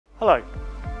Hello.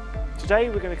 Today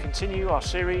we're going to continue our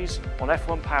series on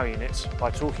F1 power units by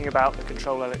talking about the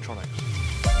control electronics.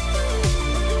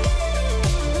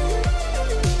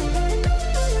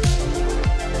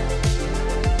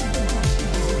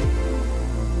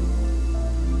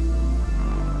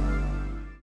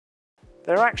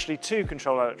 There are actually two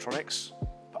control electronics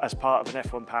as part of an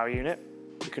F1 power unit,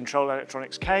 the control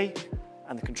electronics K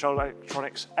and the control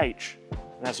electronics H.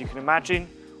 And as you can imagine,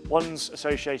 one's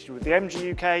associated with the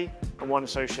MGU-K and one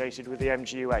associated with the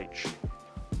MGU-H.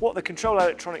 What the control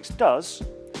electronics does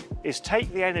is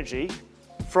take the energy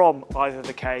from either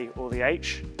the K or the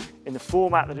H in the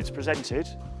format that it's presented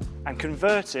and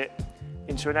convert it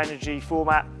into an energy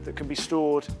format that can be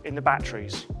stored in the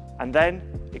batteries. And then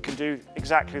it can do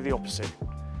exactly the opposite.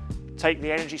 Take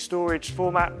the energy storage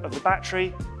format of the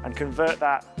battery and convert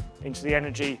that into the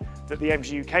energy that the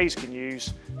MGU-Ks can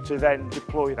use to then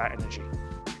deploy that energy.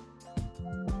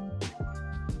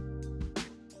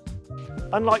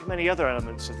 Unlike many other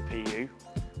elements of the PU,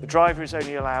 the driver is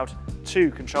only allowed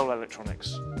two control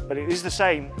electronics, but it is the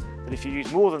same that if you use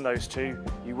more than those two,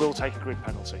 you will take a grid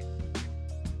penalty.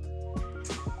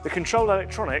 The control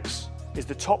electronics is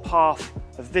the top half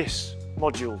of this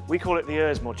module. We call it the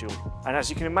ERS module, and as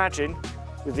you can imagine,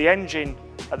 with the engine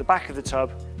at the back of the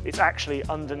tub, it's actually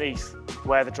underneath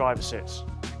where the driver sits.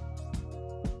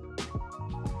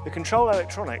 The control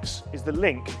electronics is the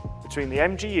link between the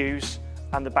MGUs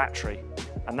and the battery,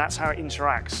 and that's how it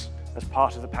interacts as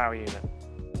part of the power unit.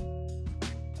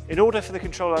 In order for the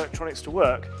control electronics to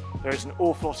work, there is an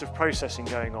awful lot of processing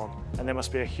going on, and there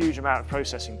must be a huge amount of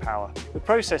processing power. The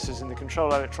processors in the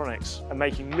control electronics are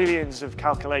making millions of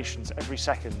calculations every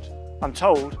second. I'm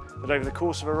told that over the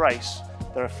course of a race,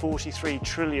 there are 43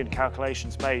 trillion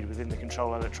calculations made within the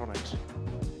control electronics.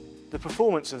 The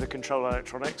performance of the control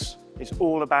electronics is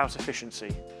all about efficiency.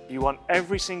 You want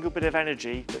every single bit of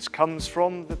energy that comes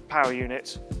from the power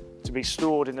unit to be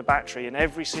stored in the battery, and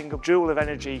every single joule of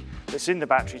energy that's in the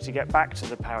battery to get back to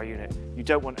the power unit. You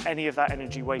don't want any of that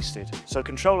energy wasted. So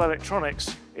control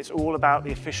electronics, it's all about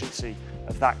the efficiency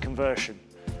of that conversion.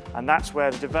 And that's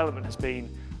where the development has been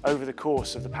over the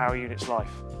course of the power unit's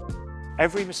life.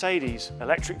 Every Mercedes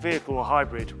electric vehicle or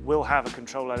hybrid will have a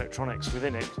control electronics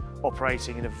within it,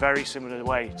 operating in a very similar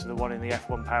way to the one in the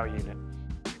F1 power unit.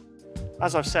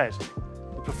 As I've said,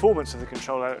 the performance of the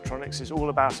control electronics is all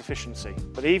about efficiency,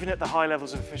 but even at the high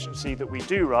levels of efficiency that we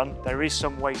do run, there is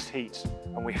some waste heat,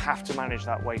 and we have to manage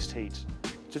that waste heat.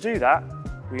 To do that,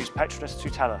 we use PETRONAS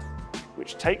Tutela,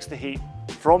 which takes the heat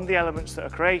from the elements that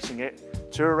are creating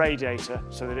it to a radiator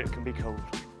so that it can be cooled.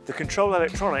 The control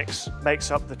electronics makes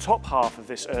up the top half of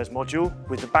this ERS module,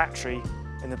 with the battery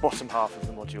in the bottom half of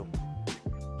the module.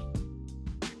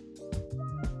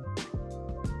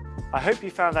 I hope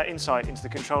you found that insight into the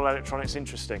control electronics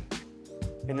interesting.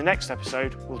 In the next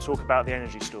episode, we'll talk about the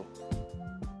energy store.